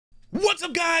What's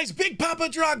up, guys? Big Papa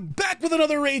Drock back with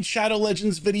another Raid Shadow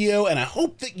Legends video, and I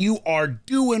hope that you are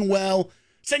doing well.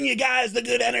 Sending you guys the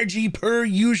good energy per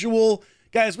usual.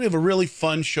 Guys, we have a really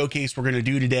fun showcase we're going to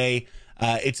do today.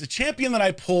 It's a champion that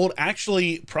I pulled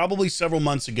actually probably several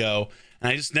months ago,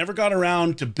 and I just never got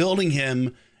around to building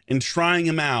him and trying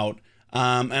him out.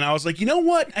 And I was like, you know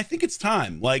what? I think it's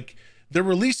time. Like, they're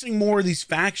releasing more of these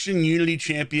faction unity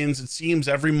champions, it seems,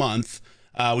 every month.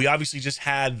 We obviously just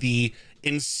had the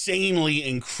insanely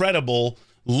incredible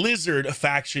Lizard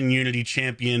faction unity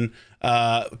champion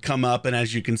come up, and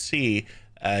as you can see,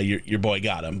 your boy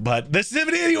got him. But this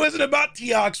video isn't about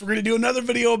Teox. We're going to do another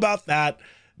video about that.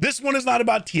 This one is not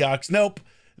about Teox. Nope.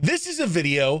 This is a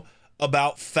video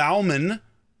about FALMOND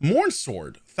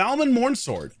Mournsword. FALMOND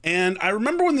Mournsword. And I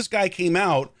remember when this guy came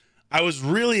out, I was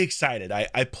really excited.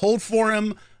 I pulled for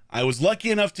him. I was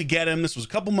lucky enough to get him. This was a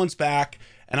couple months back.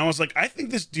 And I was like, I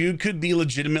think this dude could be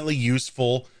legitimately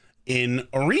useful in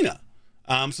Arena.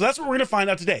 So that's what we're going to find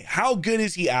out today. How good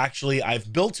is he actually?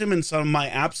 I've built him in some of my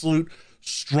absolute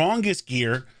strongest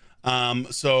gear.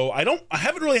 So I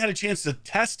haven't really had a chance to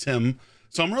test him.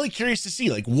 So I'm really curious to see,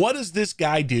 like, what does this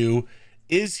guy do?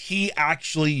 Is he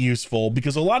actually useful?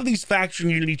 Because a lot of these faction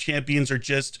unity champions are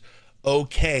just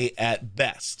okay at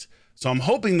best. So I'm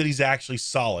hoping that he's actually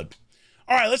solid.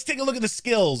 All right, let's take a look at the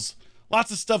skills. Lots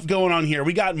of stuff going on here.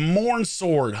 We got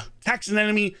Mournsword. Attacks an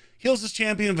enemy, heals this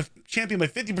champion by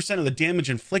 50% of the damage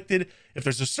inflicted. If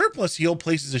there's a surplus heal,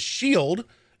 places a shield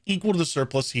equal to the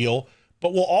surplus heal,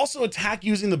 but will also attack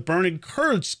using the Burning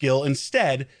Courage skill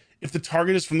instead if the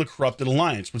target is from the Corrupted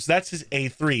Alliance, which that's his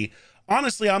A3.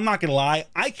 Honestly, I'm not gonna lie,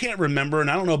 I can't remember, and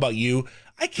I don't know about you,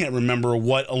 I can't remember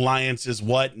what alliance is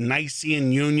what,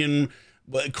 Nicene Union,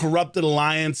 Corrupted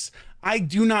Alliance. I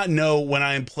do not know when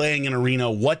I am playing an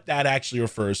arena what that actually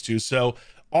refers to. So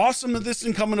awesome that this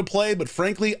can come into play, but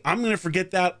frankly, I'm going to forget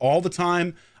that all the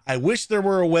time. I wish there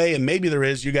were a way, and maybe there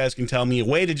is, you guys can tell me, a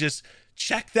way to just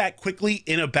check that quickly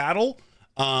in a battle.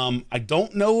 I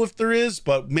don't know if there is,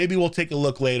 but maybe we'll take a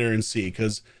look later and see,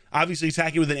 because obviously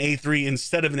attacking with an A3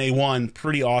 instead of an A1,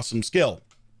 pretty awesome skill.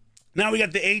 Now we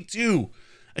got the A2.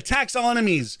 Attacks all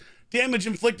enemies. Damage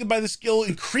inflicted by the skill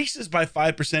increases by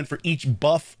 5% for each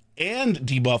buff and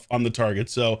debuff on the target.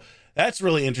 So that's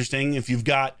really interesting. If you've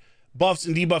got buffs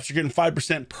and debuffs, you're getting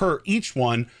 5% per each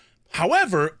one.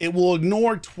 However, it will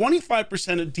ignore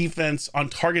 25% of defense on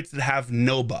targets that have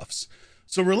no buffs.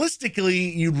 So realistically,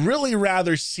 you'd really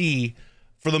rather see,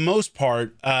 for the most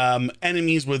part,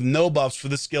 enemies with no buffs for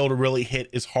the skill to really hit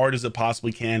as hard as it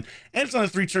possibly can. And it's on a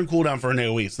 3-turn cooldown for an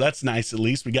AoE, so that's nice. At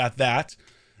least we got that.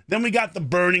 Then we got the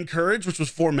Burning Courage, which was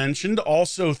aforementioned,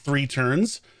 also 3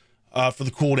 turns. For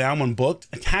the cooldown when booked.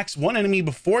 Attacks one enemy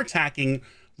before attacking,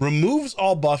 removes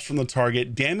all buffs from the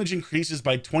target, damage increases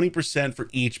by 20% for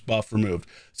each buff removed.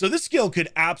 So this skill could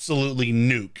absolutely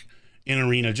nuke in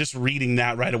Arena, just reading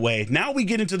that right away. Now we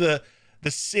get into the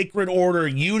Sacred Order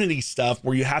Unity stuff,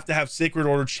 where you have to have Sacred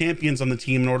Order champions on the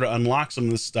team in order to unlock some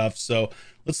of this stuff. So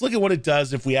let's look at what it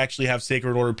does if we actually have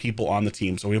Sacred Order people on the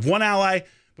team. So we have one ally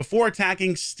before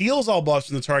attacking, steals all buffs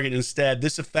from the target instead.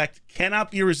 This effect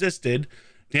cannot be resisted.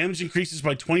 Damage increases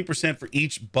by 20% for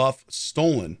each buff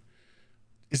stolen.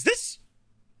 Is this...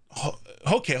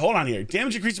 Okay, hold on here.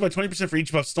 Damage increases by 20% for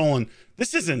each buff stolen.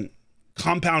 This isn't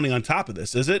compounding on top of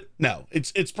this, is it? No,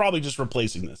 it's probably just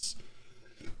replacing this.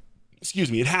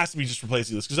 Excuse me, it has to be just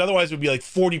replacing this, because otherwise it would be like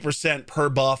 40% per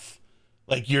buff.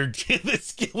 Like, this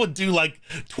skill would do like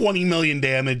 20 million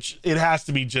damage. It has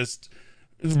to be just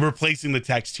replacing the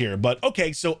text here. But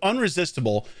okay, so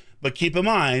unresistible. But keep in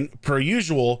mind, per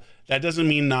usual, that doesn't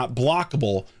mean not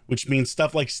blockable, which means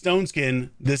stuff like Stone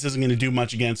Skin, this isn't going to do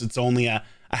much against. It's only a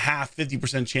half,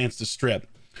 50% chance to strip.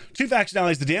 2 faction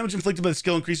allies. The damage inflicted by the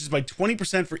skill increases by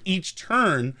 20% for each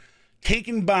turn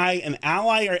taken by an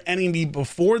ally or enemy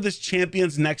before this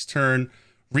champion's next turn,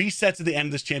 resets at the end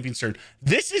of this champion's turn.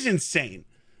 This is insane.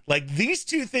 Like, these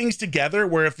two things together,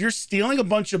 where if you're stealing a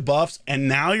bunch of buffs and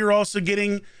now you're also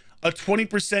getting a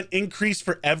 20% increase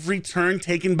for every turn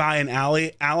taken by an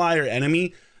ally or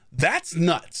enemy, that's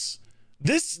nuts.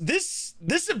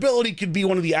 This ability could be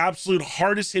one of the absolute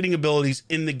hardest hitting abilities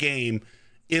in the game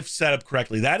if set up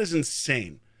correctly. That is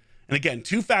insane. And again,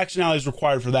 2 faction allies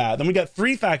required for that. Then we got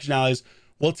 3 faction allies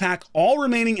will attack all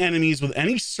remaining enemies with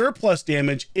any surplus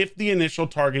damage if the initial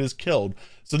target is killed.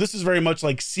 So this is very much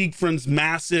like Siegfried's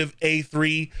massive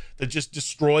A3 that just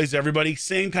destroys everybody.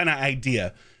 Same kind of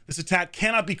idea. This attack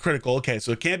cannot be critical. Okay,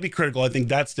 so it can't be critical. I think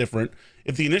that's different.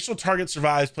 If the initial target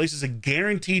survives, places a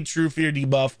guaranteed True Fear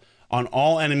debuff on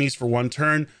all enemies for 1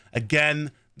 turn.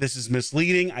 Again, this is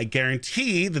misleading. I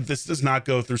guarantee that this does not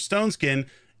go through Stone Skin.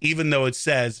 even though it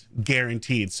says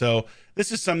guaranteed. So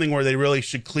this is something where they really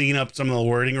should clean up some of the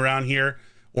wording around here,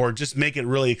 or just make it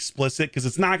really explicit, because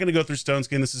it's not going to go through Stone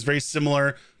Skin. This is very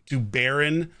similar to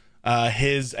Baron,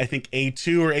 his, I think,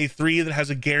 A2 or A3 that has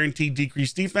a guaranteed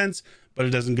decreased defense, but it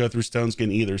doesn't go through Stone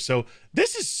Skin either. So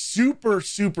this is super,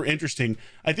 super interesting.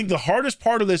 I think the hardest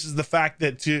part of this is the fact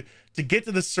that to get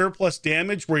to the surplus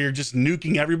damage where you're just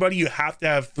nuking everybody, you have to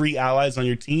have 3 allies on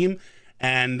your team.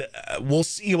 And we'll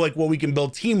see like what we can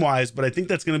build team-wise, but I think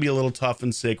that's going to be a little tough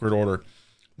in Sacred Order.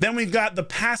 Then we've got the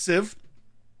passive,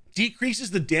 decreases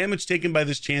the damage taken by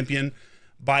this champion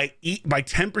by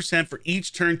 10% for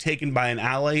each turn taken by an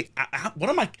ally. What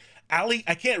am I? Ally?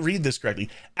 I can't read this correctly.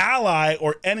 Ally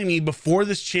or enemy before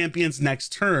this champion's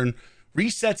next turn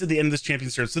resets at the end of this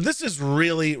champion's turn. So this is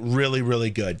really, really,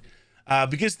 really good,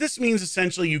 because this means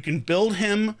essentially you can build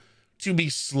him to be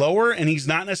slower, and he's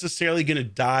not necessarily going to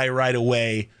die right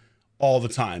away all the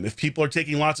time. If people are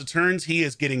taking lots of turns, he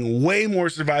is getting way more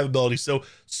survivability. So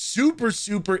super,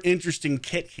 super interesting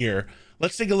kit here.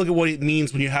 Let's take a look at what it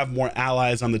means when you have more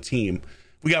allies on the team.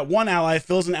 We got 1 ally,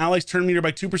 fills an ally's turn meter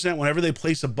by 2% whenever they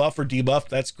place a buff or debuff.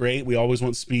 That's great. We always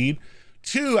want speed.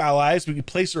 2 allies, we can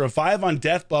place a revive on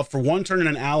death buff for 1 turn in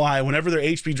an ally whenever their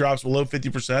HP drops below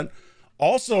 50%.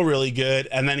 Also really good.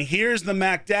 And then here's the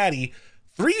Mac Daddy.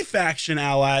 3 faction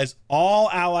allies, all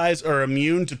allies are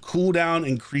immune to cooldown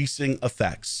increasing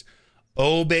effects.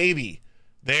 Oh baby,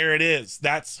 there it is.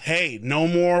 That's, hey, no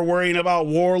more worrying about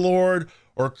Warlord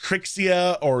or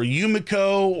Crixia or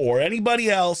Yumiko or anybody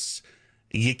else.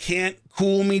 You can't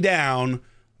cool me down.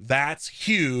 That's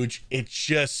huge. It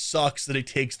just sucks that it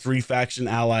takes 3 faction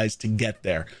allies to get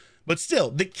there. But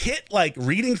still, the kit, like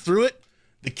reading through it,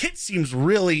 the kit seems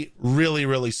really, really,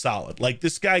 really solid. Like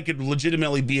this guy could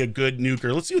legitimately be a good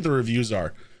nuker. Let's see what the reviews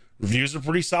are. Reviews are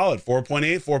pretty solid.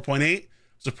 4.8, 4.8.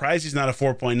 Surprised he's not a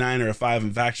 4.9 or a 5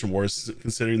 in Faction Wars,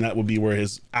 considering that would be where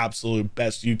his absolute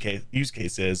best use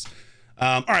case is.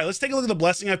 All right, let's take a look at the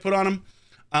blessing I put on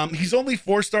him. He's only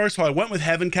 4 stars, so I went with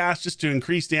Heaven Cast just to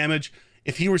increase damage.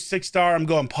 If he were 6-star, I'm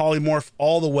going Polymorph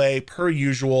all the way, per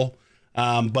usual.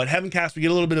 But Heaven Cast, we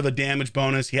get a little bit of a damage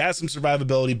bonus. He has some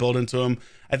survivability built into him.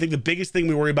 I think the biggest thing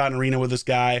we worry about in Arena with this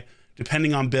guy,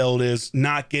 depending on build, is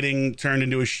not getting turned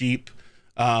into a sheep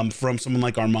from someone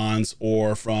like Armand's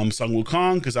or from Sung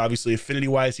Wukong, because obviously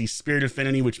affinity-wise, he's Spirit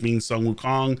Affinity, which means Sung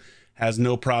Wukong has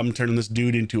no problem turning this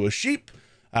dude into a sheep.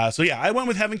 So yeah, I went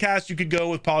with Heaven Cast. You could go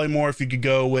with Polymorph. You could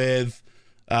go with,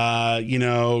 you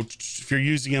know, if you're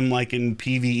using him like in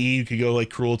PvE, you could go like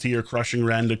Cruelty or Crushing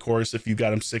Rend, of course, if you've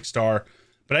got him 6-star.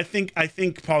 But I think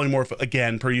Polymorph,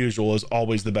 again, per usual, is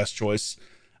always the best choice.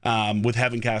 With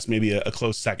Heaven Cast, maybe a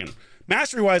close second.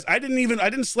 Mastery wise, I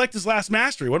didn't select his last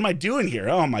mastery. What am I doing here?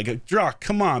 Oh my god, Drock,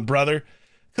 come on, brother.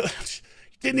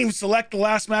 Didn't even select the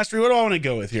last mastery. What do I want to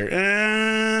go with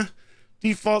here?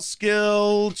 Default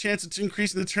skill, chance to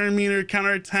increase the turn meter,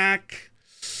 counterattack.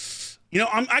 You know,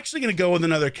 I'm actually going to go with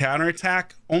another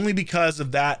counterattack, only because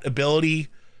of that ability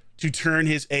to turn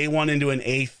his A1 into an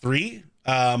A3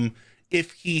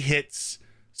 if he hits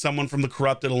someone from the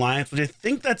Corrupted Alliance, which I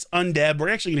think that's Undead. We're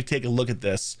actually going to take a look at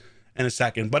this in a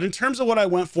second. But in terms of what I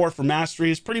went for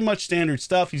mastery, is pretty much standard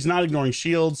stuff. He's not ignoring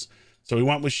shields, so we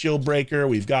went with Shield Breaker.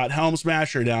 We've got Helm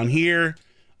Smasher down here.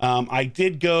 I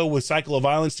did go with Cycle of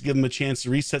Violence to give him a chance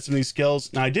to reset some of these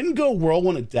skills. Now, I didn't go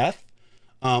Whirlwind of Death,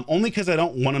 only because I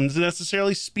don't want him to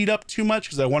necessarily speed up too much,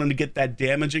 because I want him to get that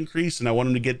damage increase and I want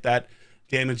him to get that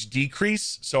damage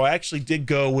decrease. So I actually did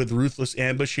go with Ruthless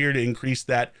Ambush here to increase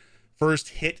that first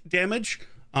hit damage.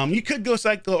 You could go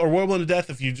Cycle or Whirlwind of Death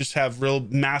if you just have real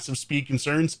massive speed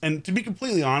concerns. And to be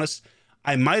completely honest,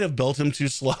 I might have built him too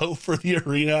slow for the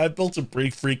arena. I built him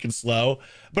pretty freaking slow,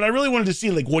 but I really wanted to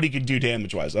see like what he could do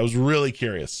damage wise. I was really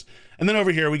curious. And then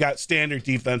over here, we got standard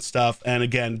defense stuff. And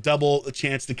again, double the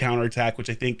chance to counterattack, which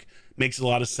I think makes a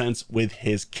lot of sense with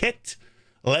his kit.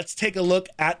 Let's take a look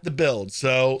at the build.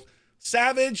 So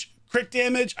Savage, crit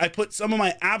damage. I put some of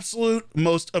my absolute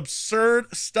most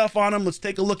absurd stuff on him. Let's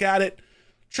take a look at it.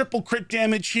 Triple crit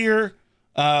damage here.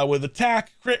 With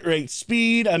attack, crit rate,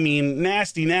 speed. I mean,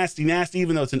 nasty, nasty, nasty,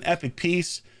 even though it's an epic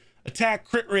piece. Attack,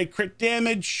 crit rate, crit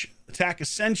damage, attack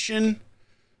ascension,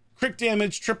 crit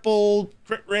damage, triple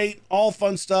crit rate, all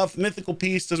fun stuff. Mythical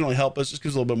piece doesn't really help us, just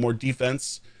gives a little bit more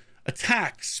defense.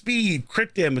 Attack, speed,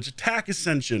 crit damage, attack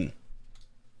ascension.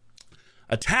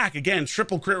 Attack, again,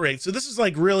 triple crit rate. So this is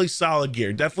like really solid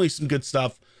gear. Definitely some good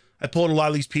stuff. I pulled a lot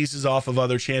of these pieces off of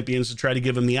other champions to try to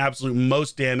give them the absolute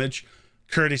most damage,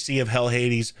 courtesy of Hell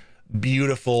Hades'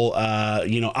 beautiful,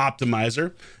 you know, optimizer.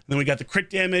 And then we got the crit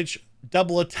damage,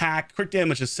 double attack, crit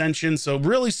damage ascension. So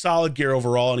really solid gear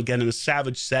overall. And again, in a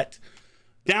Savage set,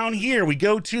 Down here, we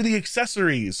go to the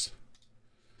accessories.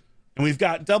 And we've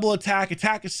got double attack,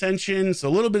 attack ascension, so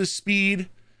a little bit of speed,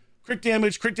 crit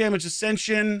damage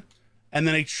ascension, and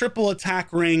then a triple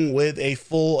attack ring with a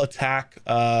full attack,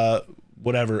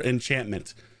 whatever,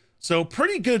 enchantment. So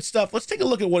pretty good stuff. Let's take a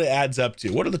look at what it adds up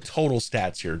to. What are the total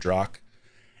stats here, Drock?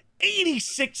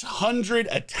 8,600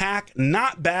 attack,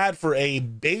 not bad for a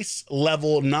base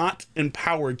level, not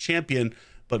empowered champion,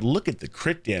 but look at the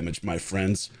crit damage, my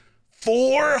friends.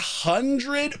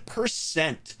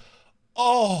 400%.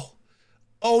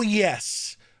 Oh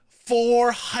yes.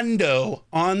 400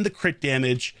 on the crit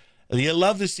damage. You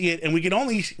love to see it, and we can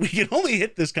only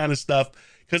hit this kind of stuff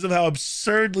because of how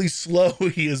absurdly slow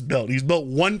he is built. He's built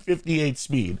 158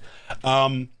 speed.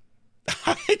 I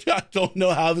don't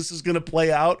know how this is going to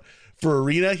play out for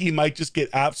Arena. He might just get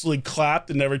absolutely clapped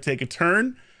and never take a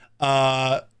turn.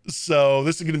 So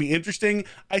this is going to be interesting.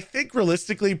 I think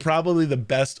realistically, probably the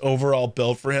best overall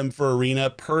build for him for Arena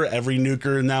per every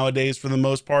nuker nowadays, for the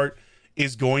most part,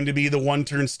 is going to be the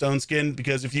one-turn Stone Skin,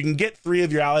 because if you can get 3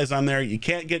 of your allies on there, you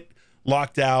can't get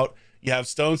locked out. You have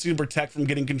Stone Skin to protect from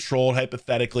getting controlled,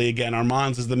 hypothetically. Again,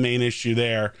 Armand's is the main issue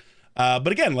there. But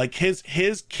again, like his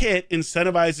kit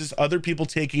incentivizes other people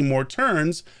taking more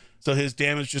turns, so his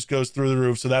damage just goes through the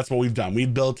roof. So that's what we've done. We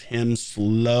built him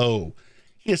slow.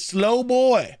 He's a slow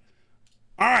boy.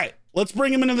 All right, let's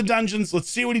bring him into the dungeons. Let's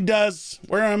see what he does.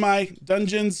 Where am I?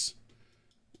 Dungeons.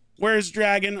 Where's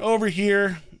Dragon? Over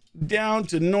here. Down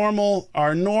to normal,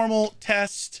 our normal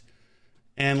test.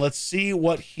 And let's see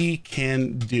what he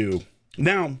can do.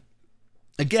 Now,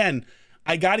 again,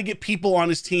 I got to get people on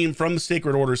his team from the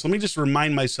Sacred Order. So let me just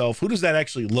remind myself, who does that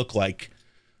actually look like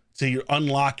to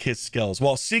unlock his skills?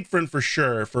 Well, Siegfried for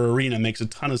sure for Arena makes a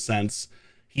ton of sense.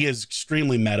 He is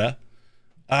extremely meta.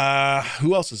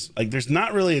 Who else is, like, there's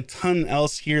not really a ton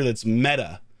else here that's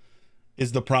meta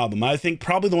is the problem. I think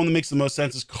probably the one that makes the most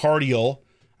sense is Cardial.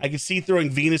 I can see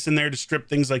throwing Venus in there to strip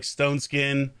things like Stone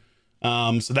Skin.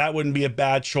 So that wouldn't be a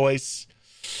bad choice.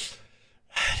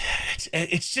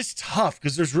 It's just tough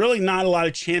because there's really not a lot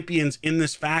of champions in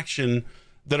this faction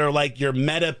that are like your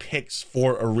meta picks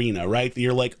for Arena, right? That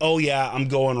you're like, oh yeah, I'm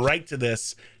going right to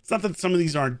this. It's not that some of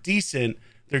these aren't decent.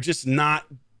 They're just not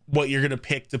what you're going to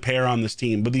pick to pair on this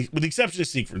team. But with the exception of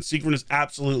Siegfried. Siegfried is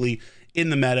absolutely in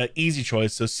the meta, easy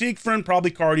choice. So Siegfried,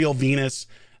 probably Cardial, Venus,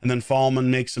 and then FALMOND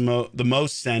makes the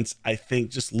most sense, I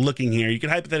think, just looking here. You could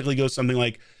hypothetically go something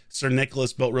like Sir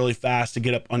Nicholas built really fast to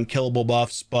get up unkillable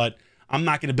buffs, but I'm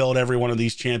not going to build every one of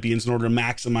these champions in order to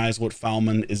maximize what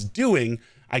FALMOND is doing.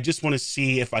 I just want to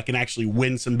see if I can actually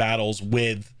win some battles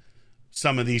with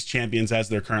some of these champions as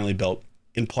they're currently built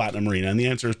in Platinum Arena. And the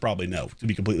answer is probably no, to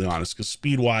be completely honest, because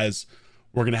speed-wise,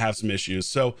 we're going to have some issues.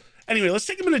 So anyway, let's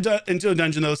take him into a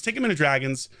dungeon, though. Let's take him into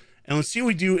Dragons, and let's see what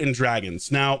we do in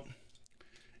Dragons. Now,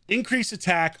 increase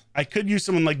attack. I could use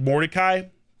someone like Mordecai,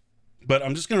 but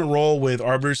I'm just going to roll with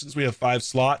Arbiter since we have 5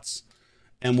 slots,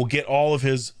 and we'll get all of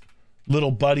his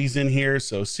little buddies in here.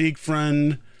 So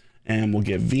Siegfried, and we'll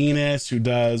get Venus, who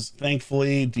does,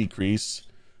 thankfully, decrease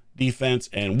defense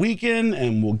and weaken,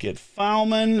 and we'll get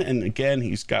FALMOND, and again,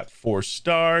 he's got 4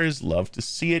 stars. Love to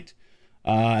see it.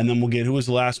 And then we'll get, who was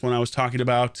the last one I was talking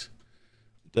about?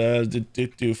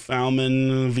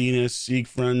 FALMOND, Venus,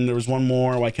 Siegfried. There was one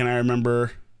more. Why can't I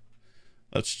remember?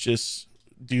 Let's just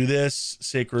do this.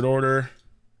 Sacred Order.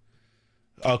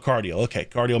 Oh, Cardial. Okay,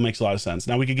 Cardial makes a lot of sense.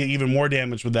 Now we could get even more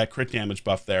damage with that crit damage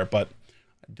buff there, but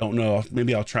I don't know.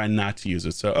 Maybe I'll try not to use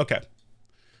it. So, okay.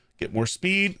 Get more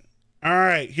speed. All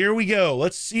right, here we go.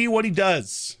 Let's see what he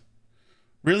does.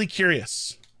 Really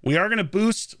curious. We are going to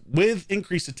boost with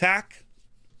increased attack.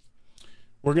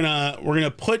 We're gonna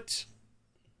put,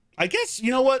 I guess, you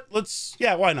know what?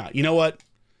 Yeah, why not? You know what?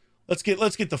 Let's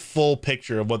get the full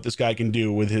picture of what this guy can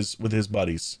do with his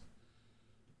buddies.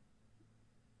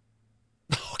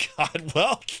 Oh God,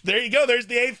 well, there you go. There's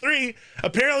the A3.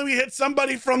 Apparently we hit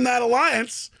somebody from that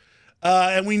alliance.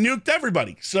 And we nuked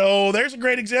everybody. So there's a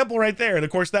great example right there. And of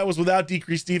course, that was without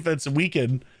decreased defense and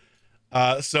weaken.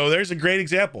 So there's a great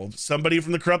example. Somebody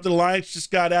from the Corrupted Alliance just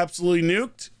got absolutely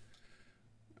nuked.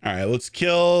 All right, let's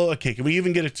kill. Okay, can we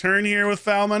even get a turn here with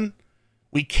FALMOND?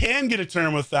 We can get a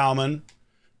turn with FALMOND.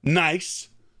 Nice.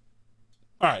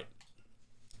 All right.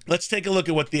 Let's take a look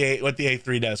at what the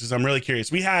A3 does, because I'm really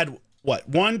curious. We had, what,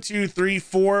 1, 2, 3,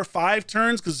 4, 5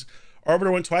 turns, because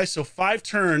Arbiter went twice. So 5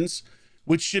 turns,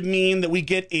 which should mean that we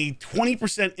get a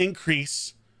 20%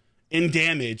 increase in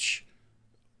damage.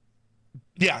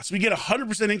 Yeah, so we get a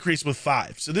 100% increase with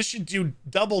 5. So this should do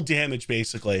double damage,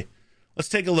 basically. Let's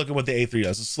take a look at what the A3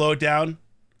 does. Let's slow it down.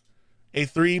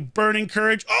 A3, Burning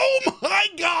Courage. Oh my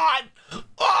God!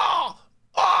 Oh,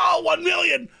 1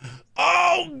 million!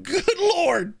 Oh, good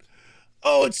Lord.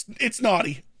 Oh, it's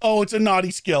naughty. Oh, it's a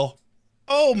naughty skill.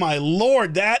 Oh my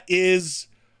Lord, that is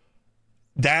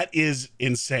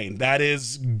insane. That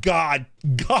is God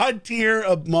tier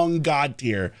among God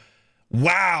tier.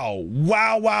 Wow.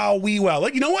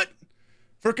 Like, you know what?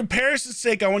 For comparison's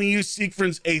sake, I want to use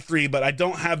Siegfried's A3, but I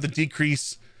don't have the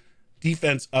decrease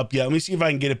defense up yet. Let me see if I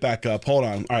can get it back up. Hold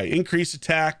on. All right, increase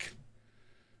attack.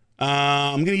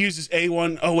 I'm going to use this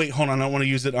A1. Oh, wait, hold on. I don't want to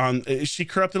use it on... Is she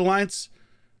Corrupted Alliance?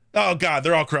 Oh, God,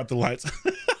 they're all Corrupted Alliance.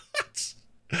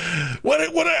 What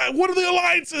are the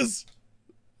alliances?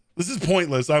 This is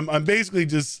pointless. I'm basically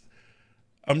just...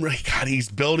 God, he's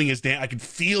building his damn... I can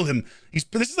feel him.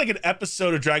 This is like an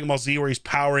episode of Dragon Ball Z where he's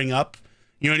powering up.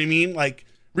 You know what I mean? Like,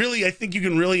 really, I think you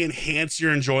can really enhance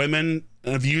your enjoyment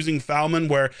of using FALMOND,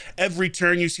 where every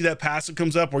turn you see that passive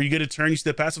comes up, or you get a turn, you see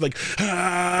that passive, like,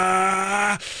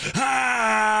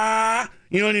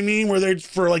 you know what I mean? Where they're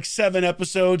for like 7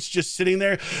 episodes just sitting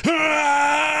there,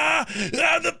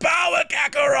 the power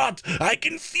Kakarot, I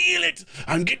can feel it,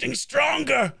 I'm getting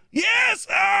stronger, yes,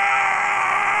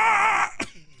 I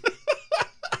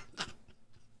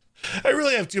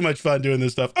really have too much fun doing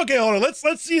this stuff. Okay, hold on, let's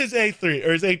see his A3,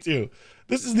 or his A2.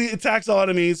 This is the attacks all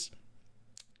enemies.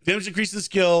 Damage increases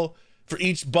skill for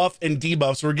each buff and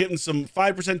debuff. So we're getting some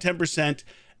 5%, 10%,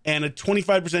 and a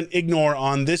 25% ignore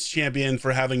on this champion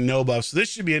for having no buff. So this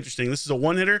should be interesting. This is a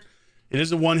one-hitter. It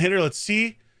is a one-hitter. Let's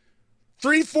see.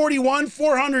 341,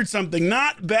 400 something.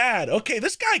 Not bad. Okay,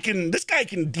 this guy can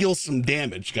deal some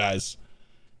damage, guys.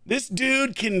 This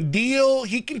dude can deal.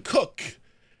 He can cook.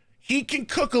 He can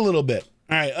cook a little bit.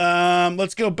 All right,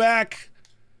 let's go back.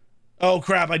 Oh,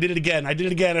 crap. I did it again. I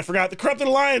forgot the Corrupted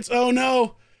Alliance. Oh,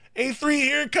 no. A3,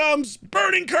 here it comes.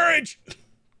 Burning Courage.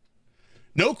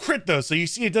 No crit, though. So you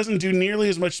see it doesn't do nearly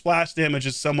as much splash damage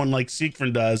as someone like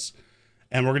Siegfried does.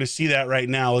 And we're going to see that right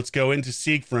now. Let's go into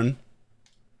Siegfried.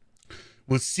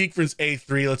 With Siegfried's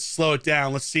A3, let's slow it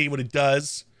down. Let's see what it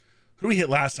does. Who did we hit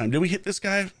last time? Did we hit this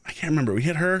guy? I can't remember. We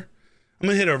hit her? I'm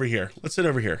going to hit over here. Let's hit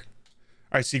over here.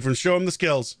 All right, Siegfried, show him the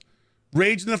skills.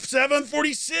 Rage in the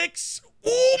 746.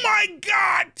 Oh my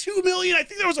God, 2 million. I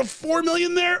think there was a 4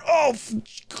 million there. Oh,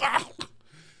 God.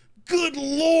 Good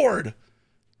Lord.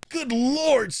 Good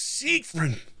Lord,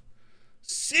 Siegfried.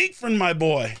 Siegfried, my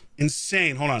boy.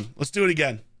 Insane. Hold on. Let's do it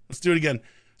again.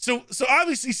 So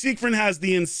obviously Siegfried has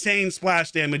the insane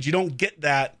splash damage. You don't get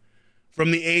that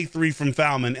from the A3 from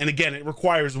FALMOND. And again, it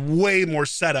requires way more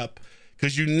setup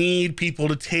because you need people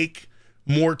to take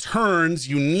more turns.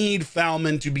 You need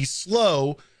FALMOND to be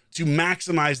slow to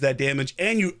maximize that damage,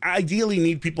 and you ideally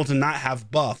need people to not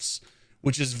have buffs,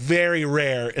 which is very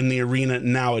rare in the arena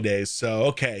nowadays. So,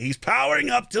 okay, he's powering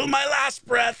up till my last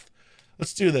breath.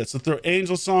 Let's do this. Let's throw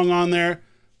Angel Song on there.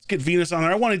 Let's get Venus on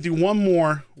there. I want to do one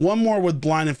more with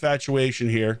Blind Infatuation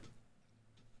here.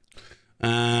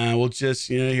 We'll just,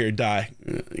 here, die.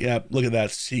 Yep, look at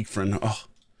that, Siegfried. Oh,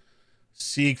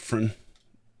 Siegfried.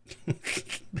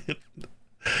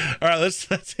 All right, let's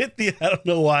hit the, I don't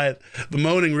know why the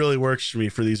moaning really works for me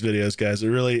for these videos, guys. It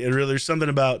really, there's something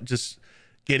about just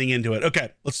getting into it.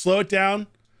 Okay, let's slow it down.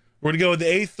 We're gonna go with the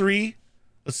A3.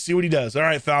 Let's see what he does. All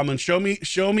right, FALMOND, show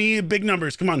me big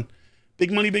numbers. Come on,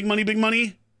 big money, big money, big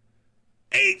money.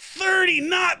 830,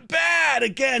 not bad.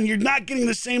 Again, you're not getting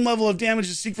the same level of damage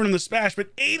as Siegfried in the Smash,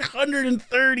 but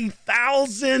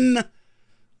 830,000.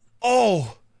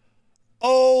 Oh.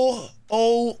 All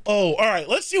right,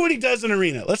 let's see what he does in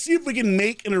arena. Let's see if we can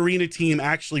make an arena team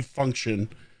actually function.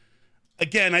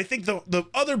 Again, I think the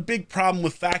other big problem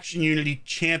with Faction Unity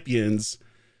champions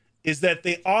is that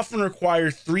they often require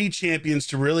 3 champions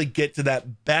to really get to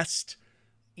that best,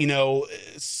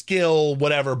 skill,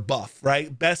 whatever buff,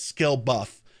 right? Best skill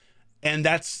buff. And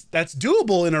that's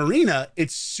doable in arena.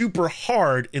 It's super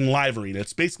hard in live arena.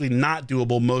 It's basically not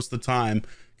doable most of the time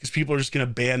because people are just going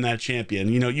to ban that champion.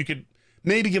 You could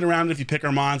maybe get around it if you pick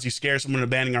Armands, you scare someone into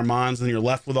banning Armands, and then you're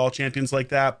left with all champions like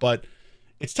that, but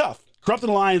it's tough. Corrupted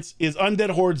Alliance is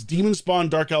Undead Hordes, Demon Spawn,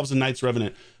 Dark Elves, and Knights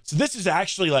Revenant. So this is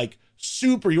actually like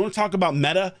super, you want to talk about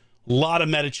meta? A lot of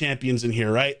meta champions in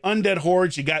here, right? Undead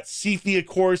Hordes, you got Sifi, of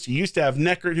course. You used to have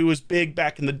Neckert, who was big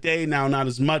back in the day, now not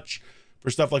as much for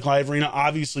stuff like Live Arena.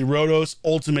 Obviously, Rhodos,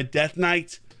 Ultimate Death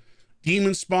Knight.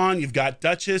 Demon Spawn, you've got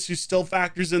Duchess, who still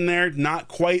factors in there. Not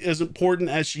quite as important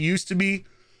as she used to be.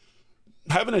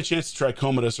 Haven't had a chance to try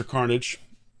Commodus or Carnage,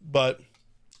 but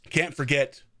can't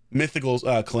forget Mythical's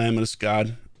Calamitous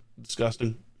God.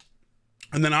 Disgusting.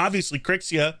 And then obviously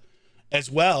Crixia as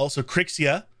well. So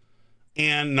Crixia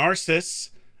and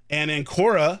Narcissus and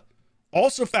Ancora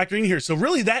also factoring here. So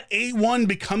really that A1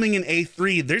 becoming an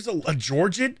A3, there's a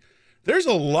Georgian, there's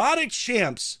a lot of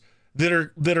champs that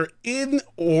are in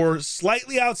or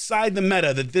slightly outside the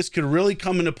meta that this could really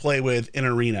come into play with in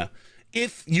Arena.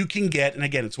 If you can get, and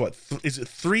again, it's what, is it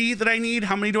 3 that I need?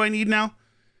 How many do I need now?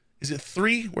 Is it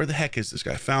 3? Where the heck is this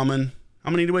guy? FALMOND.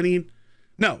 How many do I need?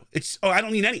 No, it's, oh, I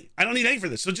don't need any. I don't need any for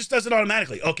this. So it just does it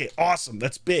automatically. Okay, awesome.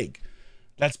 That's big.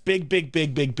 That's big, big,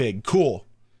 big, big, big. Cool.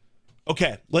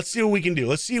 Okay, let's see what we can do.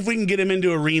 Let's see if we can get him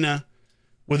into Arena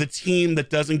with a team that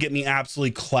doesn't get me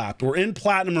absolutely clapped. We're in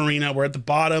Platinum Arena. We're at the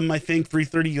bottom, I think,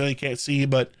 330. You can't see,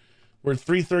 but we're at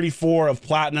 334 of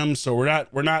Platinum, so we're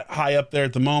not high up there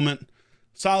at the moment.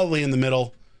 Solidly in the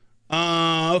middle.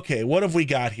 Okay, what have we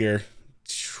got here?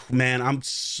 Man, I'm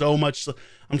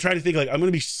trying to think, like, I'm going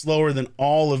to be slower than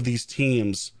all of these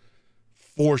teams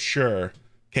for sure.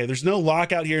 Okay, there's no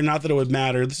lockout here. Not that it would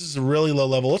matter. This is a really low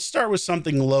level. Let's start with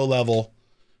something low level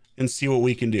and see what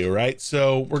we can do, right?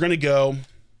 So we're going to go.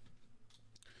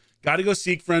 Got to go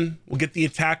Siegfried. We'll get the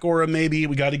attack aura maybe.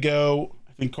 We got to go,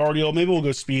 I think, Cardial. Maybe we'll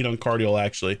go speed on Cardial,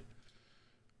 actually.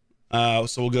 So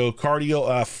we'll go Cardial.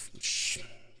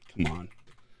 Come on.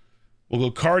 We'll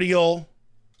go Cardial.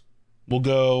 We'll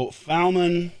go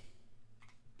FALMOND.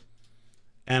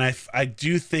 And I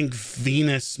do think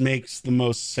Venus makes the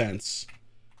most sense.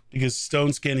 Because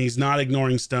Stone Skin, he's not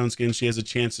ignoring Stone Skin. She has a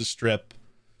chance to strip.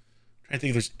 I'm trying to think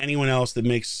if there's anyone else that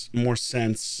makes more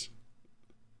sense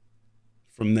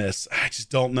from this. I just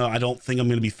don't know. I don't think I'm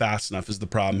going to be fast enough is the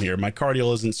problem here. My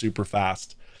Cardial isn't super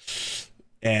fast.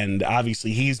 And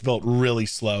obviously he's built really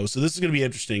slow. So this is going to be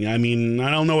interesting. I mean, I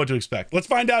don't know what to expect. Let's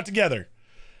find out together.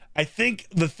 I think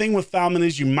the thing with FALMOND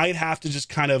is you might have to just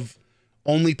kind of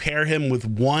only pair him with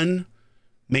 1,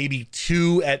 maybe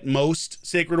 2 at most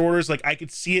Sacred Orders. Like, I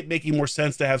could see it making more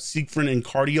sense to have Siegfried and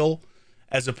Cardial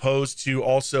as opposed to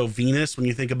also Venus when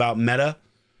you think about meta.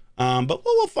 But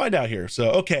we'll find out here.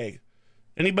 So, okay.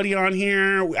 Anybody on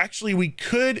here? Actually, we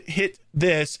could hit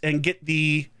this and get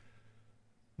the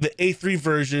A3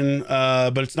 version,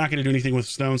 but it's not going to do anything with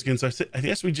Stone Skin. So I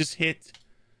guess we just hit,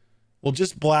 we'll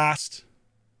just blast.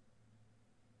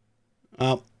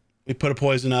 We put a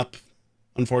poison up.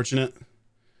 Unfortunate.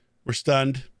 We're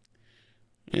stunned.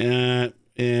 Oh,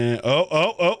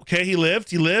 okay. He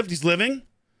lived. He's living.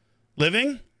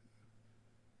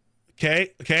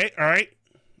 Okay. All right.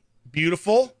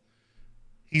 Beautiful.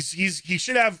 He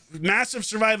should have massive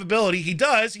survivability. He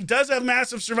does have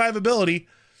massive survivability.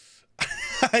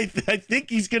 I think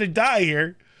he's gonna die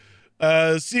here.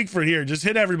 Siegfried here. Just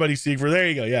hit everybody, Siegfried. There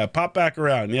you go. Yeah, pop back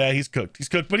around. Yeah, he's cooked,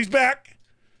 but he's back.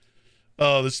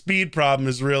 Oh, the speed problem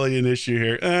is really an issue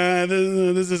here.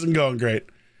 This isn't going great.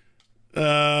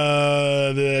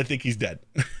 I think he's dead.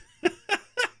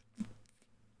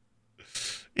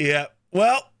 Yeah.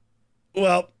 Well.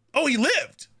 Oh, he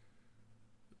lived.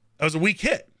 That was a weak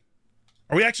hit.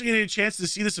 Are we actually getting a chance to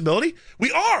see this ability?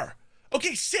 We are.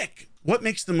 Okay, sick. What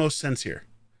makes the most sense here?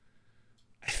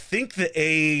 I think the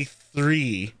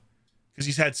A3, because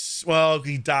he's had, well,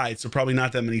 he died, so probably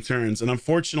not that many turns. And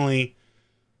unfortunately,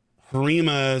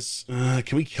 Harima's,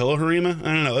 can we kill a Harima?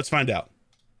 I don't know. Let's find out.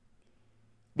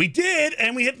 We did,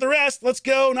 and we hit the rest. Let's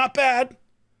go. Not bad.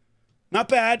 Not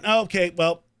bad. Okay,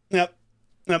 well, yep.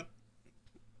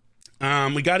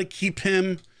 We got to keep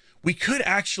him. We could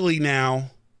actually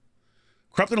now,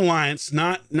 Corrupted Alliance,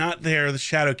 not there, the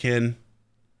Shadowkin.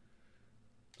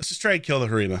 Let's just try to kill the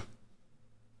Harima.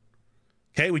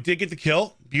 Okay, we did get the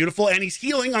kill. Beautiful. And he's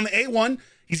healing on the A1.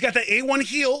 He's got the A1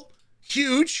 heal.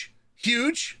 Huge.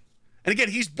 And again,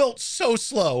 he's built so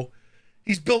slow.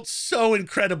 He's built so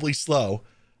incredibly slow.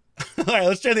 All right,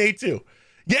 let's try the A2.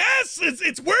 Yes,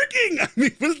 it's working. I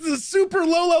mean, this is a super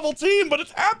low-level team, but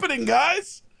it's happening,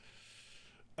 guys.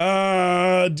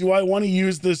 Do I want to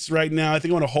use this right now? I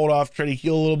think I want to hold off, try to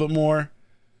heal a little bit more.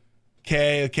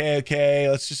 Okay.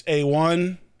 Let's just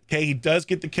A1. Okay, he does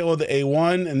get the kill of the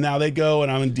A1, and now they go,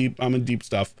 and I'm in deep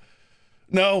stuff.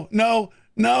 No.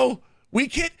 We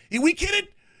can't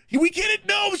it.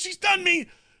 No, she's done me.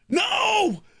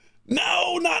 No,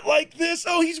 not like this.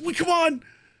 Oh, come on.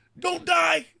 Don't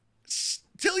die.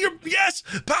 Yes,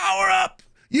 power up.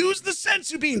 Use the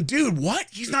sensu beam. Dude, what?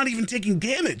 He's not even taking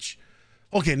damage.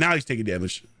 Okay, now he's taking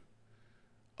damage.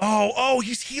 Oh,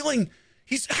 he's healing.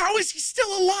 How is he still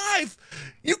alive?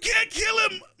 You can't kill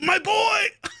him, my boy.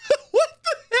 What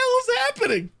the hell is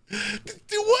happening?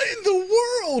 Dude, what in the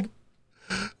world?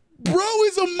 Bro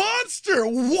is a monster.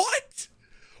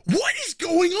 What is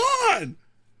going on?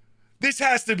 This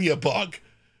has to be a bug.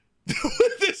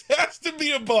 This has to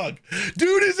be a bug.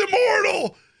 Dude is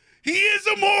immortal. He is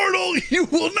immortal. You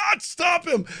will not stop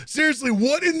him. Seriously,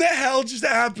 what in the hell just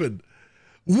happened?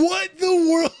 What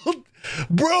the world?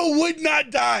 Bro would not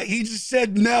die. He just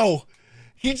said no.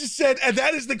 He just said, and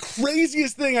that is the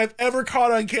craziest thing I've ever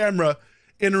caught on camera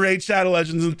in Raid Shadow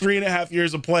Legends in 3.5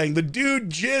 years of playing. The dude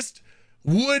just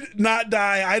would not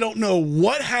die. I don't know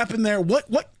what happened there. What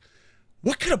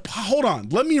could have, hold on,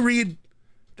 let me read.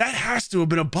 That has to have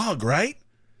been a bug, right?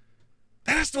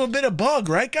 That has to have been a bug,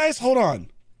 right, guys? Hold on.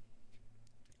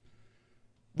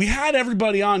 We had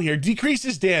everybody on here.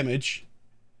 Decreases damage.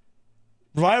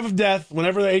 Revive of death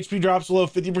whenever the HP drops below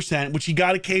 50%, which he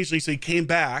got occasionally, so he came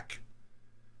back.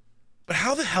 But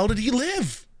how the hell did he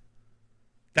live?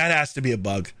 That has to be a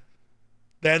bug.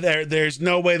 There's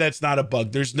no way that's not a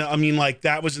bug. There's no, I mean, like,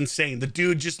 that was insane. The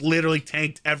dude just literally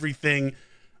tanked everything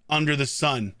under the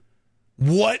sun.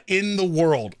 What in the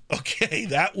world? Okay,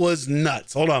 that was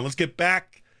nuts. Hold on, let's get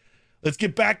back. Let's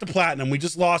get back to platinum. We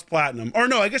just lost platinum. Or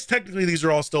no, I guess technically these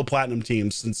are all still platinum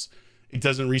teams since it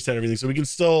doesn't reset everything. So we can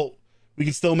still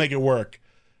make it work.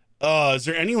 Is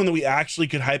there anyone that we actually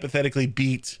could hypothetically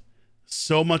beat?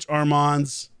 So much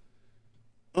Armands.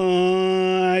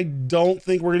 I don't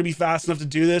think we're gonna be fast enough to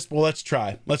do this, but let's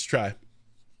try. Let's try.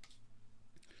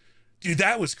 Dude,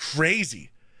 that was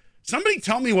crazy. Somebody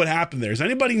tell me what happened there. Does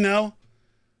anybody know?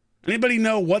 Anybody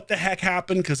know what the heck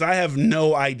happened? Because I have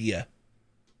no idea.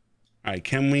 All right,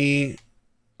 can we...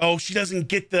 Oh, she doesn't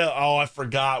get the... Oh, I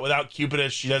forgot. Without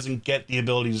Cupidus, she doesn't get the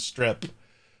ability to strip.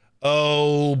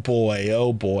 Oh, boy.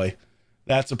 Oh, boy.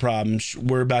 That's a problem.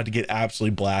 We're about to get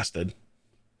absolutely blasted.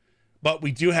 But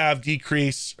we do have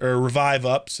decrease or revive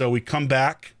up, so we come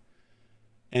back.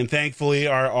 And thankfully,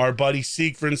 our buddy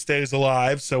Siegfried stays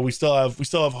alive, so we still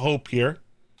have hope here.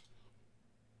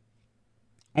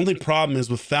 Only problem is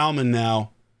with FALMOND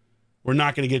now, we're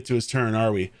not going to get to his turn,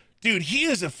 are we? Dude, he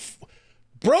is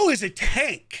bro is a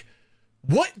tank.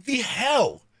 What the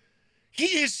hell? He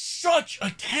is such a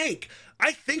tank.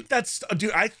 I think that's,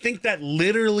 dude, I think that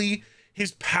literally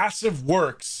his passive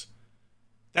works.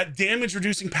 That damage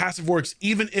reducing passive works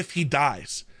even if he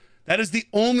dies. That is the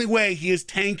only way he is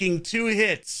tanking 2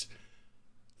 hits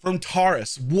from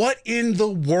Taurus. What in the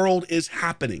world is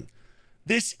happening?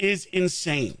 This is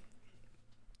insane.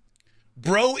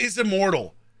 Bro is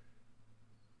immortal.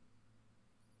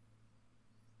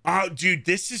 Oh, dude,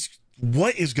 this is...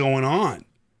 What is going on?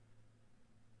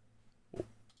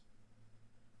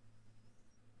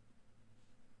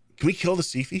 Can we kill the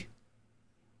Sifi?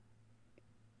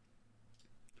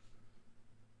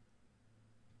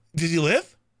 Did he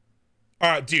live? All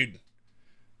right, dude.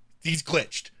 He's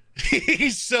glitched.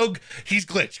 He's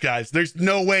glitched, guys. There's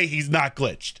no way he's not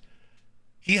glitched.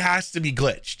 He has to be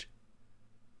glitched.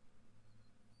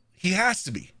 He has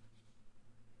to be.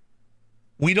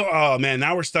 We don't, oh man,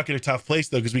 now we're stuck in a tough place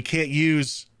though, because we can't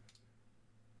use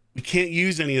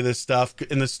any of this stuff,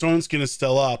 and the stone skin is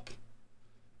still up.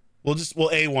 We'll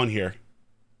A1 here.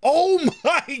 Oh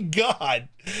my God.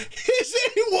 His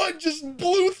A1 just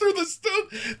blew through the stone.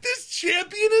 This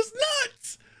champion is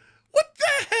nuts. What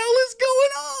the hell is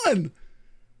going on?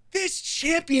 This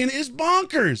champion is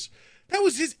bonkers. That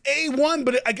was his A1,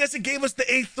 but I guess it gave us the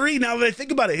A3 now that I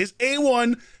think about it. His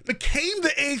A1 became the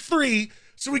A3,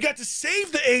 so we got to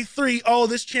save the A3. Oh,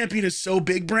 this champion is so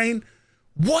big brain.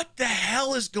 What the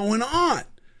hell is going on?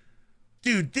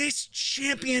 Dude, this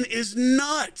champion is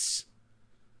nuts.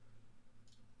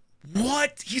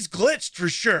 What? He's glitched for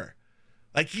sure.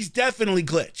 Like, he's definitely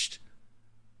glitched.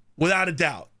 Without a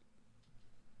doubt.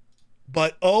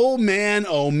 But, oh man,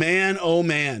 oh man, oh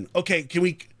man. Okay, can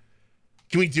we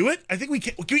do it? I think we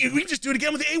can. We can just do it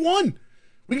again with the A1.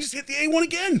 We can just hit the A1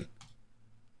 again.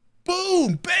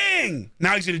 Boom, bang.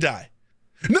 Now he's gonna die.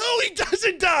 No, he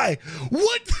doesn't die.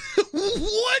 What?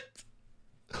 What?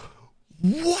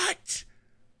 What?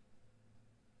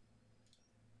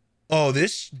 Oh,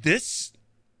 this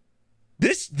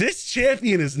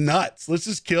champion is nuts.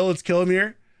 Let's kill him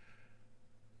here.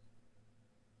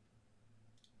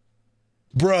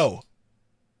 Bro.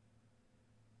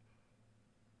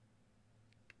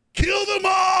 Kill them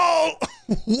all!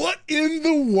 What in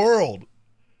the world?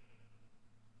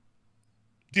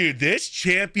 Dude, this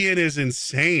champion is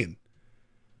insane.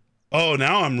 Oh,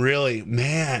 now I'm really,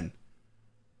 man.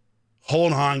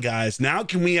 Hold on, guys. Now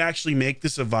can we actually make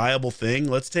this a viable thing?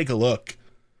 Let's take a look.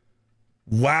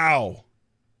 Wow.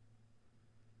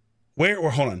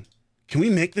 Hold on. Can we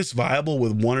make this viable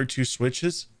with 1 or 2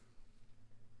 switches?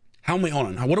 How many, hold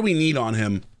on. What do we need on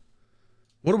him?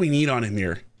 What do we need on him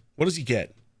here? What does he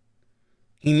get?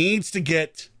 He needs to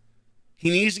get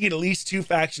at least 2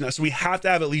 faction. So we have to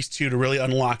have at least 2 to really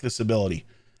unlock this ability.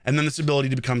 And then this ability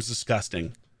becomes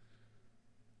disgusting.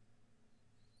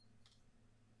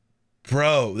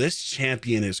 Bro, this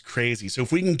champion is crazy. So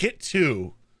if we can get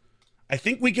 2, I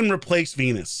think we can replace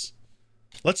Venus.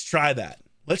 Let's try that.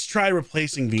 Let's try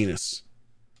replacing Venus.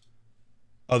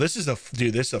 Oh, this is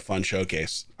dude, this is a fun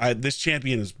showcase. This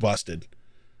champion is busted.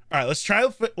 All right, let's try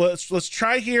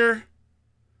here.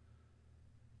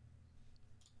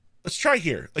 Let's try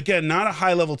here. Again, not a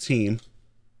high level team.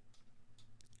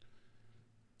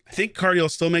 I think Cardiel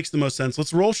still makes the most sense.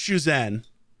 Let's roll Shuzen.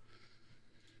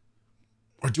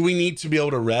 Or do we need to be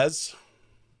able to res?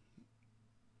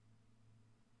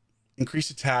 Increase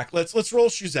attack. Let's roll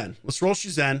Shuzen. Let's roll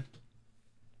Shuzen.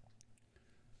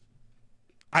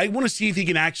 I want to see if he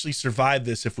can actually survive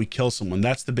this if we kill someone.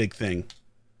 That's the big thing.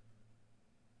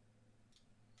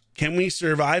 Can we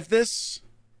survive this?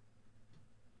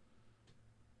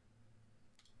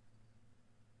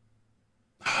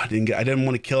 Oh, I didn't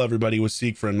want to kill everybody with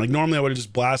Siegfried. Like normally I would have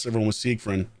just blasted everyone with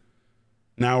Siegfried.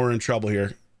 Now we're in trouble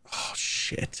here. Oh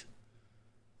shit.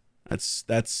 That's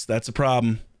a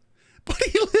problem. But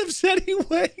he lives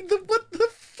anyway. What the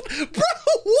bro,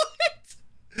 what?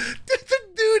 The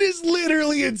dude is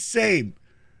literally insane.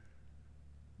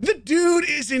 The dude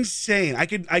is insane. I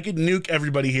could nuke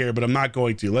everybody here, but I'm not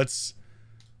going to. Let's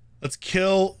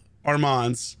kill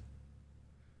Armands.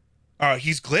 Oh,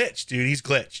 he's glitched, dude. He's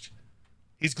glitched.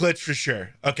 He's glitched for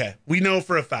sure. Okay, we know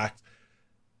for a fact.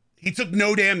 He took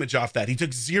no damage off that. He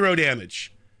took 0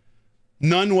 damage.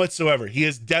 None whatsoever. He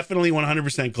is definitely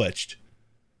 100% glitched.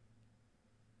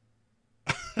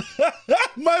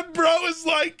 My bro is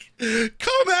like,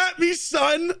 come at me,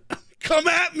 son. Come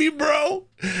at me, bro.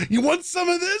 You want some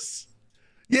of this?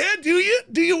 Yeah, do you?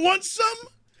 Do you want some?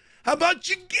 How about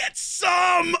you get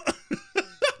some?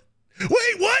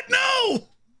 Wait, what? No.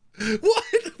 What?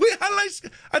 Wait, how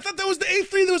did I thought that was the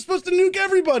A3 that was supposed to nuke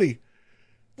everybody.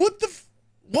 What the?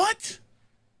 What?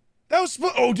 That was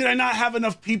supposed. Oh, did I not have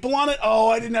enough people on it? Oh,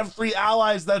 I didn't have 3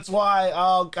 allies. That's why.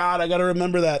 Oh God, I got to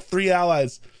remember that. 3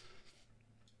 allies.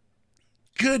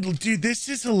 Good, dude. This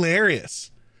is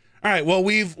hilarious. All right. Well,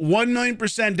 we've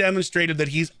 1,000,000% demonstrated that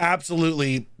he's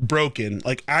absolutely broken,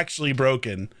 like actually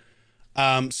broken.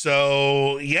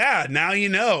 So yeah, now you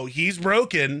know he's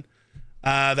broken.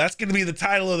 That's going to be the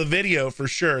title of the video for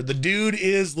sure. The dude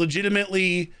is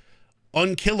legitimately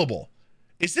unkillable.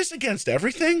 Is this against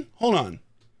everything? Hold on.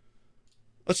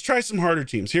 Let's try some harder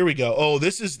teams. Here we go. Oh,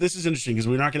 this is interesting because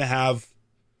we're not going to have.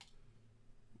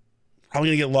 Probably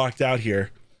going to get locked out here.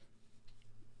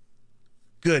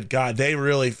 Good God, they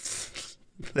really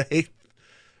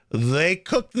they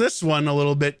cooked this one a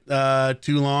little bit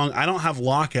too long. I don't have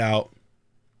lockout.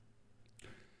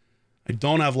 I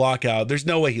don't have lockout. There's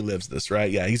no way he lives this,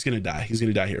 right? Yeah, he's gonna die. He's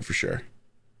gonna die here for sure.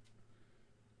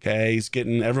 Okay,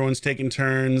 everyone's taking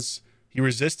turns. He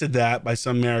resisted that by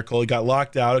some miracle. He got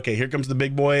locked out. Okay, here comes the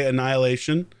big boy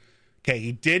annihilation. Okay,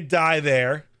 he did die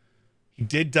there. He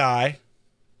did die.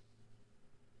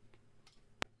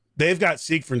 They've got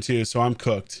Siegfried too, so I'm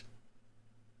cooked.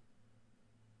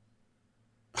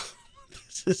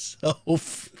 This is so...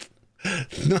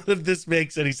 None of this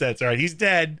makes any sense. All right, he's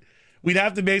dead. We'd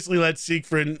have to basically let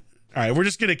Siegfried... All right, we're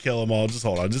just going to kill them all. Just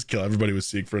hold on. Just kill everybody with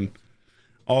Siegfried.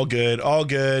 All good. All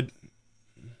good.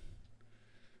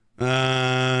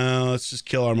 Let's just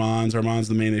kill Armands. Armands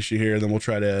the main issue here. Then we'll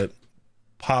try to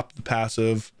pop the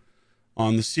passive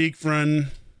on the Siegfried.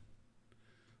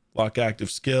 Lock active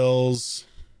skills.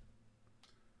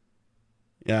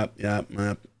 Yep.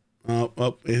 Oh,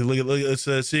 look, it's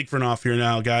a Siegfried off here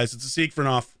now, guys. It's a Siegfried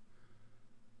off.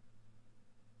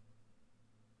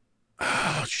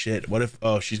 Oh, shit. What if...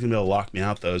 Oh, she's going to be able to lock me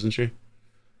out, though, isn't she?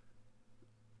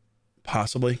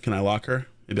 Possibly. Can I lock her?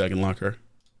 Maybe I can lock her.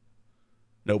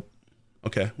 Nope.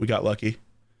 Okay, we got lucky.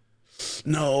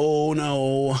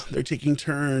 No. They're taking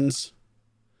turns.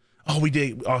 Oh, we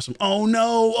did. Awesome. Oh,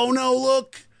 no.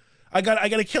 Look. I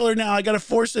gotta kill her now. I gotta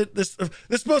force it. This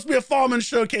is supposed to be a FALMOND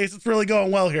showcase. It's really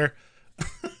going well here.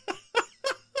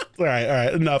 All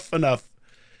right. Enough.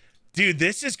 Dude,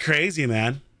 this is crazy,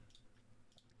 man.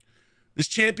 This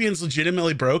champion's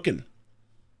legitimately broken.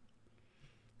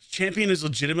 This champion is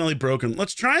legitimately broken.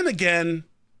 Let's try him again.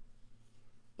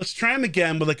 Let's try him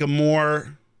again with like a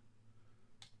more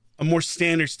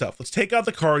standard stuff. Let's take out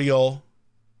the cardial.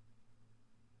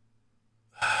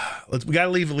 We gotta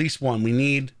leave at least one. We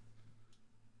need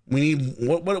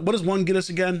what does 1 get us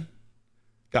again?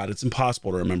 God, it's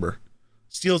impossible to remember.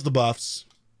 Steals the buffs.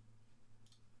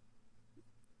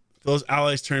 Those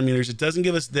allies turn meters. It doesn't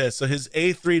give us this. So his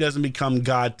A3 doesn't become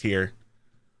God tier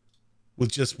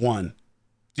with just 1.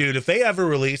 Dude, if they ever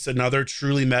release another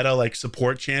truly meta like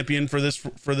support champion for this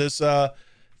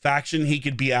faction, he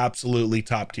could be absolutely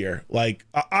top tier. Like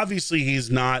obviously he's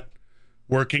not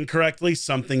working correctly.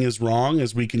 Something is wrong,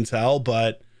 as we can tell,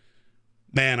 but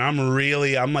man, I'm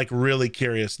like really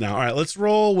curious now. All right, let's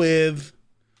roll with,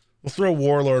 we'll throw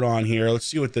Warlord on here. Let's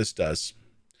see what this does.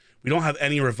 We don't have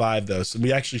any revive though, so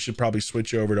we actually should probably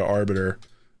switch over to Arbiter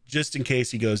just in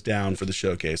case he goes down for the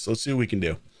showcase. So let's see what we can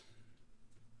do.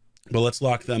 But let's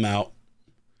lock them out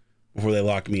before they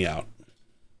lock me out.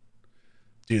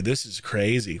 Dude, this is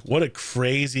crazy. What a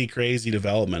crazy, crazy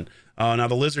development. Oh, now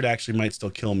the lizard actually might still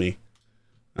kill me.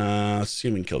 Let's see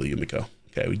if we can kill the Yumiko.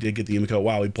 Okay, we did get the Yumiko.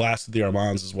 Wow, we blasted the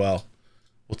Armands as well.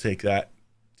 We'll take that.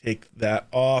 Take that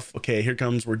off. Okay, here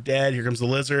comes, we're dead. Here comes the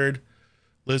lizard.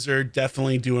 Lizard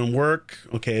definitely doing work.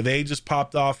 Okay, they just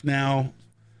popped off now.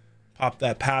 Popped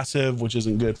that passive, which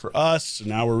isn't good for us. So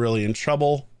now we're really in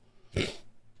trouble. I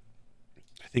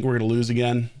think we're going to lose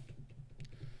again.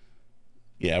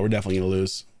 Yeah, we're definitely going to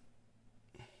lose.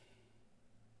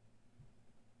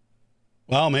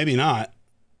 Well, maybe not.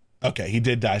 Okay, he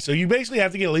did die. So you basically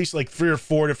have to get at least like 3 or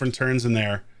 4 different turns in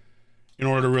there in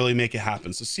order to really make it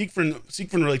happen. So Siegfried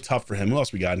really tough for him. Who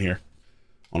else we got in here?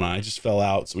 Hold on, I just fell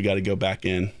out, so we got to go back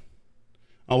in.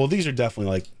 Oh, well, these are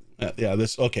definitely like, yeah,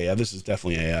 this, okay, yeah, this is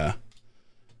definitely a,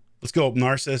 let's go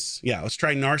Narcissus. Yeah, let's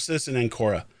try Narcissus and then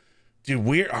Korra.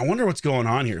 Dude, I wonder what's going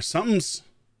on here. Something's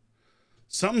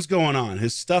going on.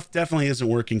 His stuff definitely isn't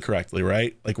working correctly,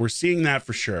 right? Like, we're seeing that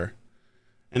for sure.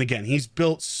 And again, he's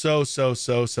built so slow.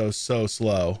 Let's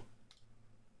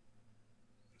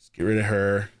get rid of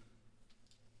her.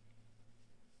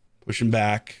 Push him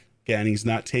back. Again, he's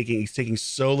taking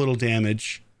so little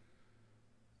damage.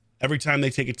 Every time they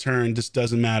take a turn, this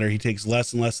doesn't matter. He takes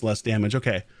less and less damage.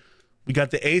 Okay, we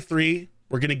got the A3.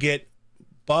 We're going to get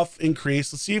buff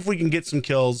increase. Let's see if we can get some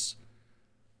kills.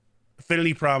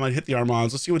 Affinity problem. I'd hit the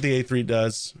Armands. Let's see what the A3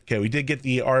 does. Okay, we did get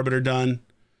the Arbiter done.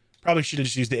 Probably should have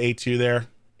just used the A2 there.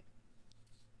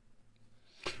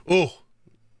 Oh,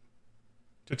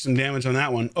 took some damage on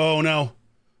that one. Oh no.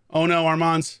 Oh no,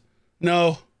 Armands.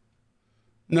 No.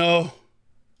 No.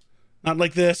 Not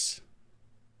like this.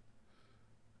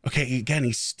 Okay, again,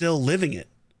 he's still living it.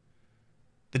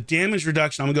 The damage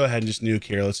reduction, I'm gonna go ahead and just nuke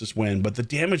here. Let's just win. But the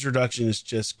damage reduction is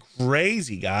just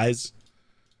crazy, guys.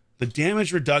 The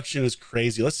damage reduction is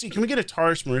crazy. Let's see, can we get a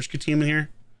Taurus Mariska team in here?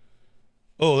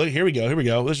 Oh, look, here we go. Here we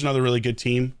go. This is another really good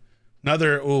team.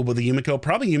 Another, oh, but the Yumiko,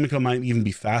 probably Yumiko might even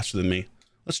be faster than me.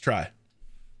 Let's try.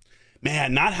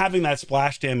 Man, not having that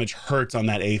splash damage hurts on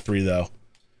that A3 though.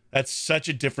 That's such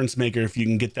a difference maker if you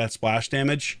can get that splash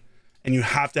damage, and you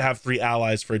have to have 3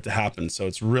 allies for it to happen. So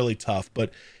it's really tough,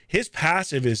 but his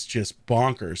passive is just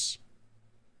bonkers.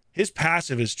 His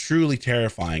passive is truly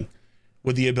terrifying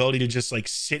with the ability to just like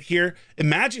sit here.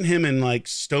 Imagine him in like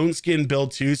Stone Skin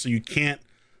build 2. So you can't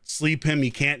sleep him.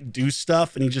 You can't do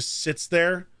stuff. And he just sits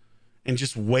there and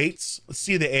just waits. Let's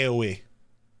see the AoE.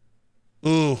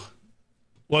 Ooh,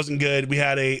 wasn't good. We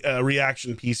had a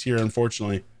reaction piece here,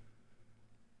 unfortunately.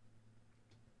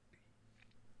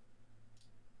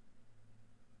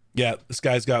 Yeah, this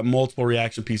guy's got multiple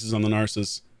reaction pieces on the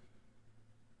Narcissus.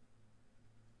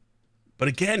 But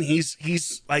again,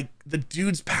 he's like, the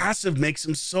dude's passive makes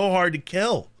him so hard to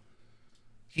kill.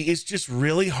 He is just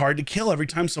really hard to kill every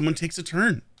time someone takes a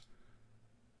turn.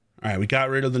 All right, we got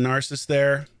rid of the Narcissus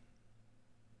there.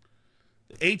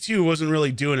 The A2 wasn't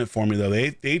really doing it for me, though.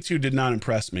 The A2 did not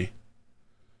impress me.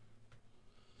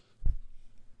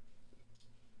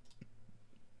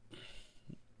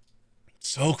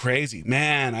 So crazy,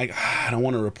 man. I don't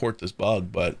want to report this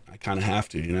bug, but I kind of have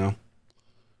to, you know.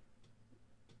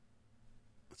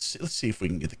 Let's see if we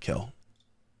can get the kill.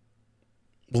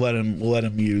 We'll let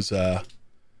him use the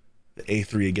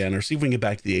A3 again, or see if we can get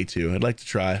back to the A2. I'd like to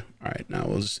try. All right, now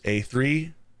we'll just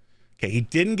A3. Okay, he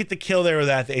didn't get the kill there with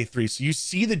that A3. So you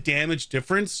see the damage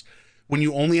difference when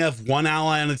you only have 1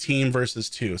 ally on the team versus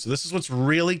 2. So this is what's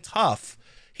really tough.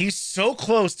 He's so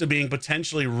close to being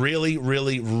potentially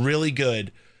really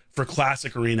good for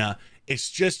Classic Arena. It's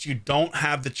just you don't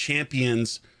have the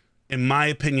champions, in my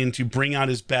opinion, to bring out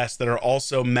his best that are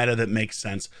also meta that makes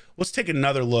sense. Let's take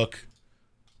another look.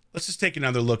 Let's just take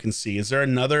another look and see. Is there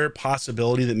another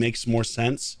possibility that makes more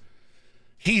sense?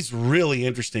 He's really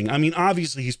interesting. I mean,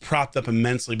 obviously he's propped up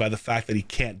immensely by the fact that he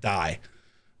can't die.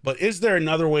 But is there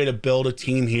another way to build a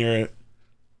team here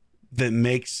that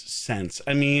makes sense?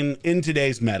 I mean, in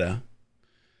today's meta,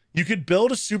 you could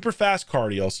build a super fast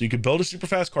cardio. So you could build a super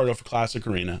fast cardio for Classic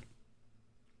Arena.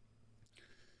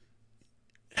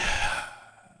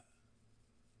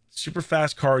 Super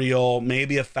fast cardio,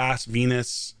 maybe a fast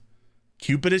Venus.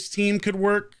 Cupidus team could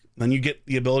work. Then you get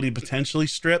the ability to potentially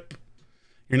strip.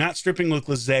 You're not stripping with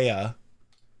Lizea.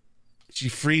 She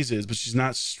freezes, but she's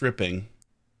not stripping.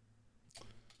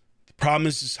 The problem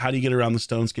is just how do you get around the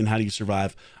Stone Skin? How do you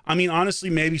survive? I mean, honestly,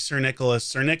 maybe Sir Nicholas.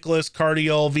 Sir Nicholas,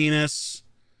 Cardiol, Venus.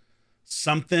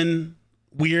 Something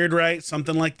weird, right?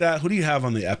 Something like that. Who do you have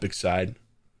on the Epic side?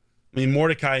 I mean,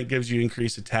 Mordecai gives you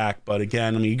increased attack, but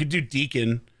again, I mean, you could do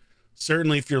Deacon.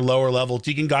 Certainly, if you're lower level,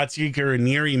 Deacon, Godseeker, and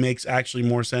Neri makes actually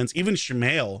more sense. Even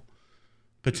Shemael,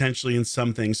 potentially in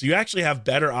some things. So you actually have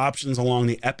better options along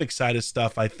the epic side of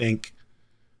stuff, I think,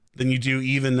 than you do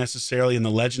even necessarily in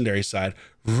the legendary side.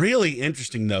 Really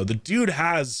interesting, though. The dude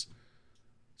has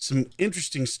some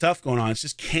interesting stuff going on. It's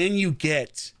just, can you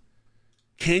get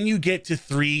to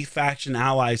 3 faction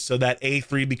allies so that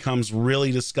A3 becomes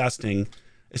really disgusting,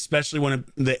 especially when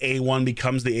the A1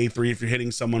 becomes the A3 if you're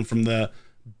hitting someone from the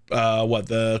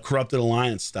the Corrupted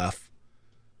Alliance stuff.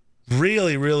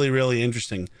 Really, really, really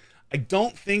interesting. I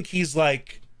don't think he's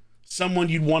like someone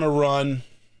you'd want to run.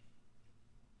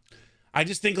 I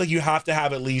just think like you have to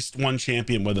have at least one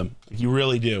champion with him. You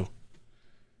really do.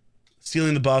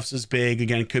 Stealing the buffs is big.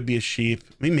 Again, it could be a sheep.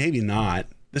 I mean, maybe not.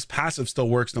 This passive still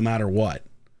works no matter what.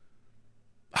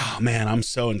 Oh man, I'm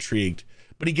so intrigued.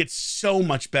 But he gets so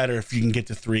much better if you can get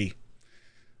to 3.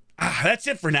 That's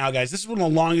it for now, guys. This is one of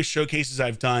the longest showcases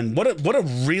I've done. What a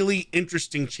really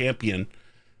interesting champion.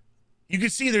 You can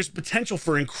see there's potential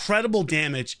for incredible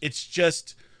damage. It's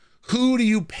just, who do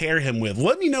you pair him with?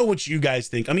 Let me know what you guys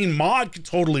think. I mean, Maud could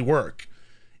totally work.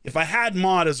 If I had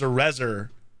Maud as a reser,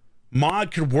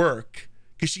 Maud could work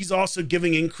because she's also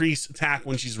giving increased attack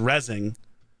when she's rezzing.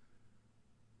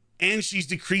 And she's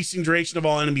decreasing duration of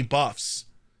all enemy buffs.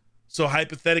 So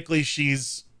hypothetically,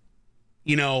 she's,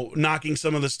 you know, knocking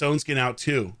some of the stone skin out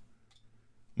too.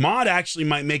 Maud actually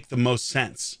might make the most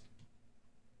sense.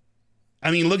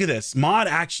 I mean, look at this. Maud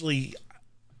actually,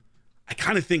 I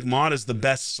kind of think Maud is the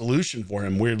best solution for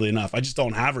him, weirdly enough. I just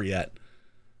don't have her yet.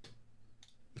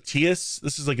 Matthias,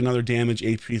 this is like another damage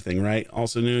HP thing, right?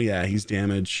 Also new, yeah, he's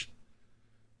damage.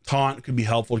 Taunt could be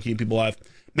helpful to keep people alive.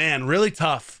 Man, really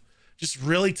tough. Just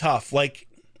really tough. Like,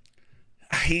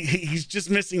 he's just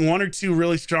missing 1 or 2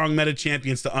 really strong meta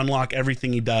champions to unlock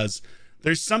everything he does.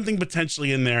 There's something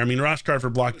potentially in there. I mean, Rosh card for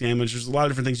block damage. There's a lot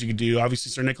of different things you could do. Obviously,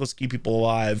 Sir Nicholas keep people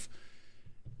alive.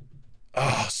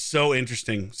 Oh, so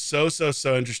interesting. So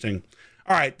interesting.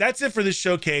 All right, that's it for this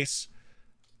showcase.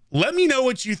 Let me know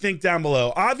what you think down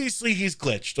below. Obviously, he's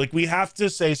glitched. Like, we have to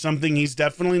say something. He's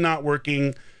definitely not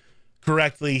working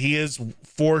correctly. He is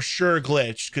for sure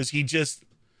glitched because he just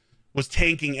was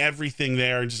tanking everything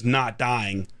there and just not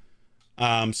dying.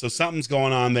 So something's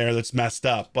going on there that's messed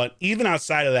up. But even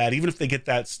outside of that, even if they get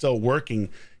that still working,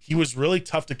 he was really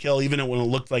tough to kill even when it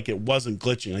looked like it wasn't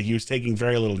glitching. Like, he was taking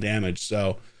very little damage.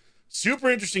 So super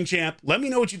interesting champ. Let me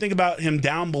know what you think about him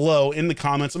down below in the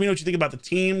comments. Let me know what you think about the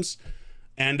teams.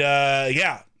 And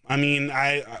yeah, I mean,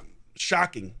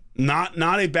 shocking. Not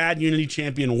a bad Unity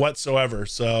champion whatsoever.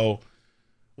 So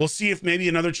we'll see if maybe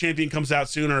another champion comes out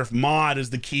soon, or if Mod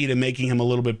is the key to making him a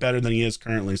little bit better than he is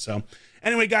currently. So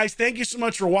anyway, guys, thank you so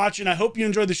much for watching. I hope you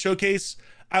enjoyed the showcase.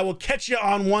 I will catch you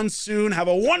on one soon. Have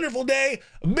a wonderful day.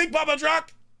 Big Papa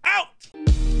Drock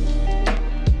out.